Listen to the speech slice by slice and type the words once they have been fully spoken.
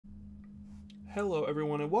Hello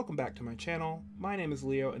everyone and welcome back to my channel. My name is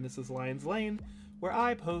Leo and this is Lion's Lane, where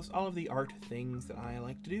I post all of the art things that I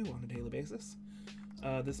like to do on a daily basis.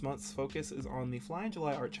 This month's focus is on the Fly in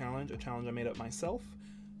July art challenge, a challenge I made up myself.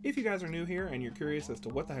 If you guys are new here and you're curious as to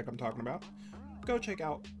what the heck I'm talking about, go check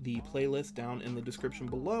out the playlist down in the description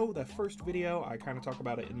below. That first video, I kind of talk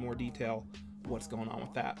about it in more detail, what's going on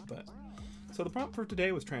with that. So the prompt for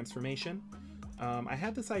today was transformation. I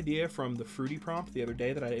had this idea from the fruity prompt the other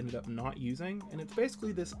day that I ended up not using, and it's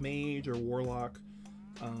basically this mage or warlock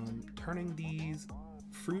turning these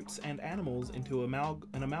fruits and animals into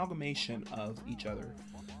an amalgamation of each other.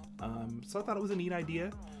 So I thought it was a neat idea,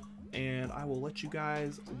 and I will let you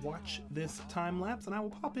guys watch this time lapse, and I will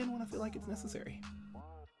pop in when I feel like it's necessary.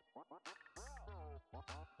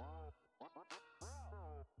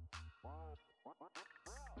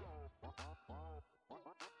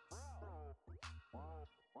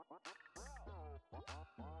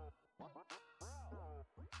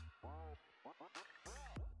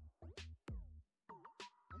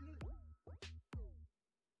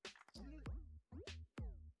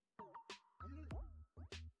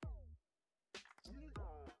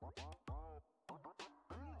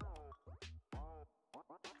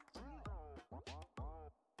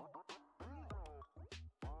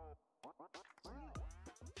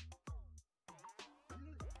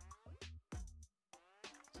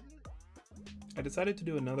 I decided to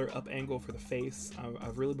do another up angle for the face.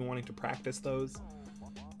 I've really been wanting to practice those.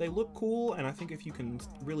 They look cool, and I think if you can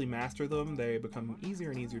really master them, they become easier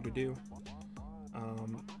and easier to do.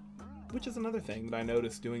 Which is another thing that I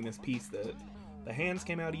noticed doing this piece, that the hands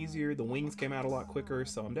came out easier, the wings came out a lot quicker,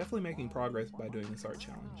 so I'm definitely making progress by doing this art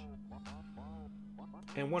challenge.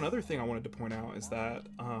 And one other thing I wanted to point out is that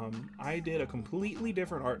I did a completely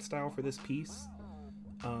different art style for this piece.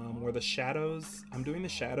 Where the shadows, I'm doing the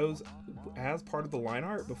shadows as part of the line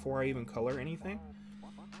art before I even color anything.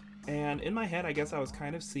 And in my head, I guess I was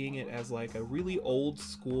kind of seeing it as like a really old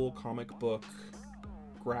school comic book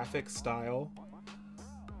graphic style,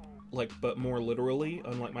 like, but more literally,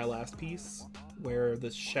 unlike my last piece, where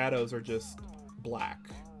the shadows are just black,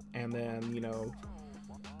 and then, you know,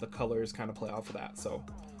 the colors kind of play off of that. So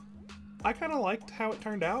I kind of liked how it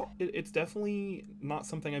turned out. It's definitely not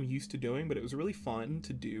something I'm used to doing, but it was really fun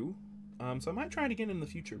to do. So I might try it again in the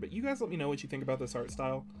future, but you guys let me know what you think about this art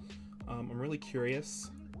style. I'm really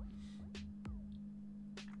curious.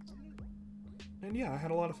 And yeah, I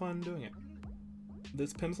had a lot of fun doing it.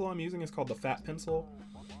 This pencil I'm using is called the Fat Pencil.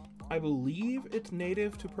 I believe it's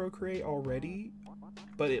native to Procreate already,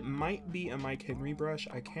 but it might be a Mike Henry brush.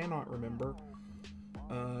 I cannot remember.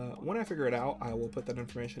 When I figure it out, I will put that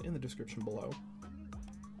information in the description below.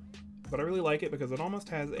 But I really like it because it almost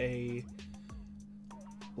has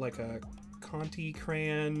like a Conti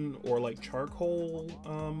crayon or like charcoal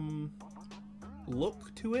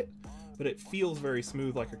look to it, but it feels very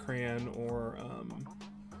smooth like a crayon, or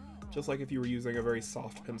just like if you were using a very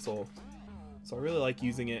soft pencil. So I really like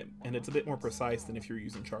using it, and it's a bit more precise than if you're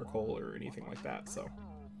using charcoal or anything like that. So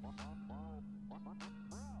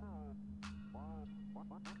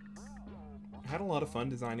I had a lot of fun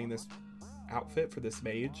designing this outfit for this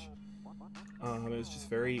mage. It was just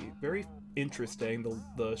very, very interesting,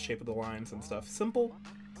 the shape of the lines and stuff. Simple,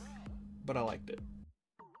 but I liked it.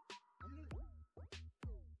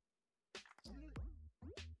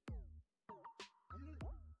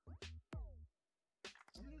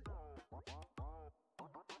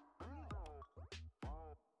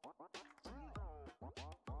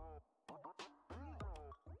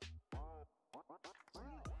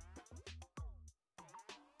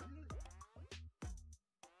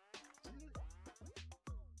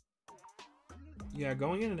 Yeah,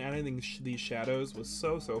 going in and adding these shadows was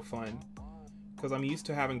so fun, because I'm used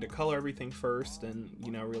to having to color everything first and,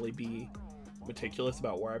 you know, really be meticulous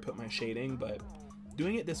about where I put my shading, but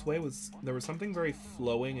doing it this way there was something very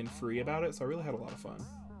flowing and free about it, so I really had a lot of fun.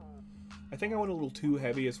 I think I went a little too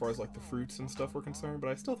heavy as far as like the fruits and stuff were concerned, but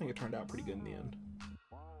I still think it turned out pretty good in the end.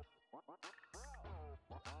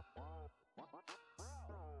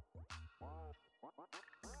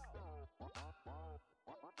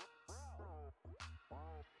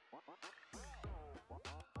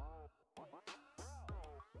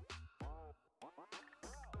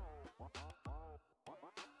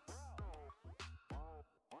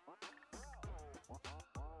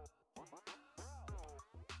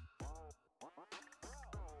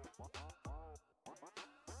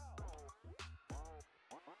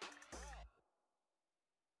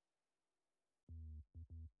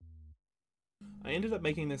 I ended up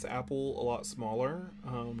making this apple a lot smaller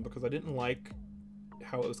because I didn't like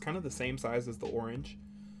how it was kind of the same size as the orange.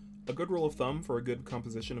 A good rule of thumb for a good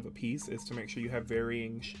composition of a piece is to make sure you have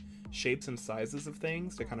varying shapes and sizes of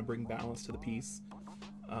things to kind of bring balance to the piece.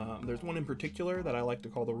 There's one in particular that I like to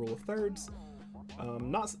call the rule of thirds.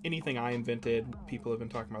 Not anything I invented, people have been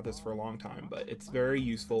talking about this for a long time, but it's very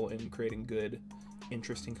useful in creating good,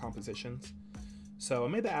 interesting compositions. So I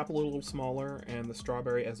made the apple a little smaller and the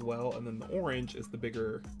strawberry as well, and then the orange is the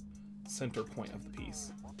bigger center point of the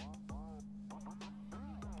piece.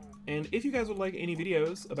 And if you guys would like any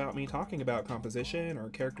videos about me talking about composition or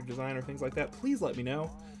character design or things like that, please let me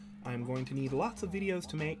know. I'm going to need lots of videos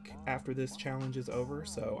to make after this challenge is over,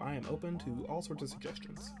 so I am open to all sorts of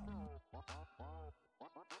suggestions.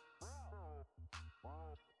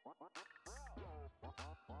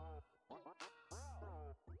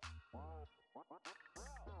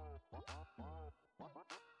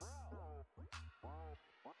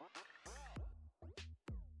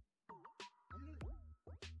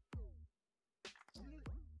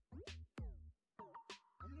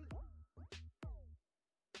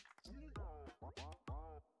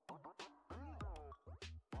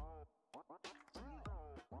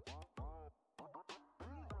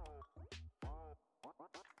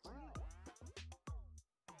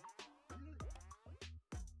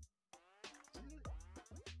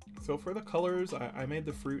 So for the colors, I made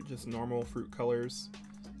the fruit just normal fruit colors,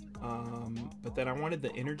 but then I wanted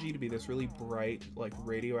the energy to be this really bright, like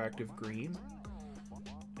radioactive green.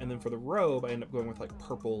 And then for the robe, I ended up going with like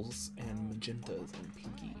purples and magentas and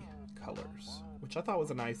pinky colors, which I thought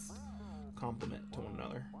was a nice complement to one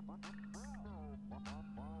another.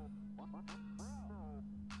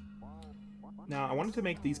 Now I wanted to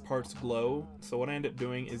make these parts glow, so what I ended up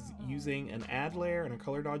doing is using an add layer and a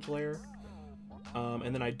color dodge layer.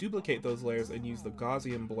 And then I duplicate those layers and use the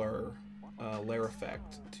Gaussian blur layer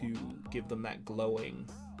effect to give them that glowing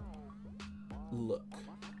look.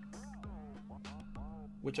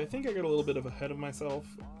 Which I think I got a little bit of ahead of myself,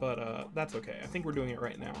 but that's okay. I think we're doing it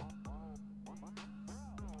right now.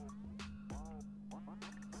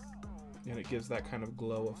 And it gives that kind of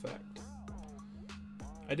glow effect.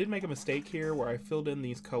 I did make a mistake here where I filled in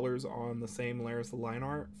these colors on the same layer as the line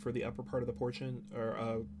art for the upper part of the portion,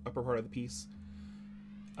 or upper part of the piece.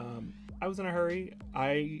 I was in a hurry.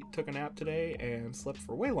 I took a nap today and slept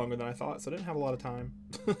for way longer than I thought, so I didn't have a lot of time.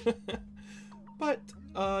 But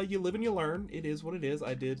you live and you learn. It is what it is.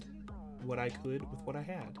 I did what I could with what I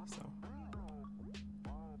had, so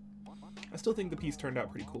I still think the piece turned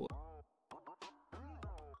out pretty cool.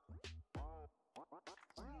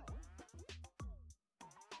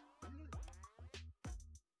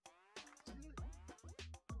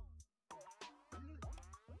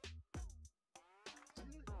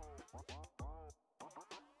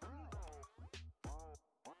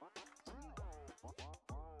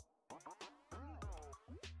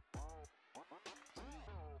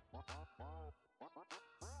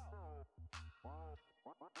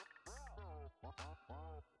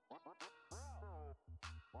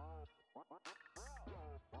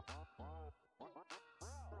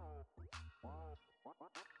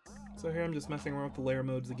 So here I'm just messing around with the layer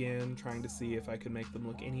modes again, trying to see if I could make them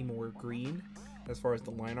look any more green as far as the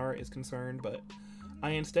line art is concerned, but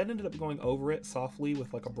I instead ended up going over it softly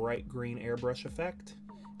with like a bright green airbrush effect,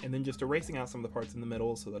 and then just erasing out some of the parts in the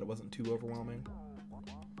middle so that it wasn't too overwhelming.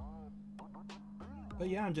 But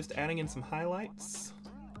yeah, I'm just adding in some highlights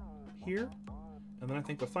here, and then I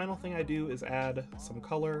think the final thing I do is add some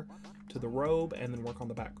color to the robe and then work on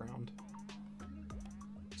the background.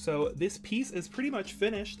 So this piece is pretty much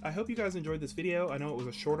finished. I hope you guys enjoyed this video. I know it was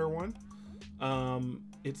a shorter one.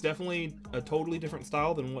 It's definitely a totally different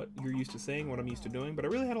style than what you're used to seeing, what I'm used to doing, but I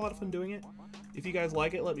really had a lot of fun doing it. If you guys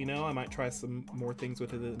like it, let me know. I might try some more things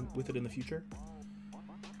with it in the future.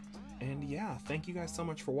 And yeah, thank you guys so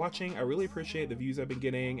much for watching. I really appreciate the views I've been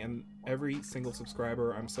getting and every single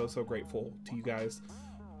subscriber. I'm so grateful to you guys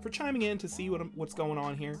for chiming in to see what's going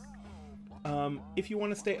on here. If you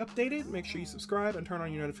want to stay updated, make sure you subscribe and turn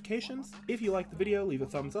on your notifications. If you like the video, leave a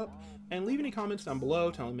thumbs up and leave any comments down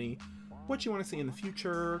below telling me what you want to see in the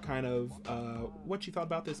future, kind of what you thought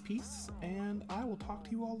about this piece, and I will talk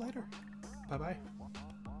to you all later. Bye bye.